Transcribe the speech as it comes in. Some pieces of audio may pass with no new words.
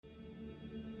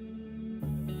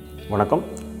வணக்கம்,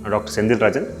 நான் டாக்டர்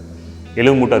செந்தில்ராஜன்,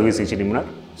 எலும்பு மூட்டு அறுவை சிகிச்சை நிபுணர்,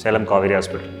 சேலம் காவேரி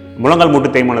ஹாஸ்பிட்டல். முழங்கால் மூட்டு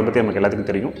தேய்மானத்தை பற்றி நமக்கு எல்லாத்துக்கும்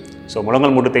தெரியும். ஸோ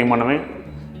முழங்கால் மூட்டு தேய்மானமே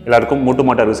எல்லாருக்கும் மூட்டு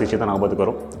மாட்டு அறுவை சிகிச்சை தான் ஞாபகத்துக்கு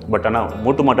வரும். பட் ஆனால்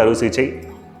மூட்டு மாட்டு அறுவை சிகிச்சை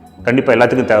கண்டிப்பாக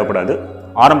எல்லாத்துக்கும் தேவைப்படாது.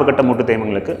 ஆரம்ப கட்ட மூட்டு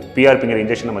தேய்மானங்களுக்கு PRPங்கிற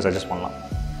இன்ஜெக்ஷன் நம்ம சஜஸ்ட் பண்ணலாம்.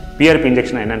 PRP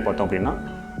இன்ஜெக்ஷன் என்னென்னு பார்த்தோம் அப்படின்னா,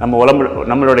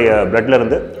 நம்மளுடைய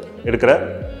பிளட்லேருந்து இருக்கிற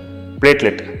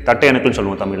பிளேட்லெட், தட்டை அணுக்கள்னு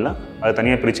சொல்லுவோம் தமிழில், அதை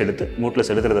தனியாக பிரித்து எடுத்து மூட்டில்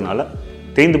செலுத்துறதுனால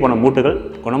தேய்ந்து போன மூட்டுகள்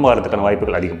குணமாகறதுக்கான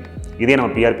வாய்ப்புகள் அதிகம். இதே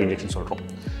நம்ம PRP இன்ஜெக்ஷன் சொல்கிறோம்.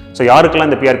 ஸோ யாருக்கெல்லாம்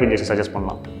இந்த PRP இன்ஜெக்ஷன் சஜஸ்ட்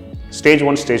பண்ணலாம்? ஸ்டேஜ்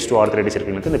 1, ஸ்டேஜ் 2 ஆர்த்ரைட்டிஸ்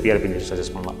இருக்கிறவங்களுக்கு இந்த PRP இன்ஜெக்ஷன்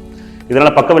சஜஸ்ட் பண்ணலாம்.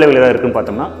 இதனால் பக்க விளைவுகள் ஏதாவது இருக்குன்னு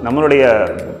பார்த்தோம்னா, நம்மளுடைய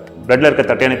பிளட்டில் இருக்க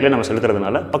தட்டை அணுக்களே நம்ம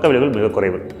செலுத்துறதுனால பக்க விளைவுகள் மிக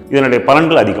குறைவு. இதனுடைய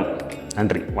பலன்கள் அதிகம்.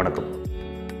 நன்றி, வணக்கம்.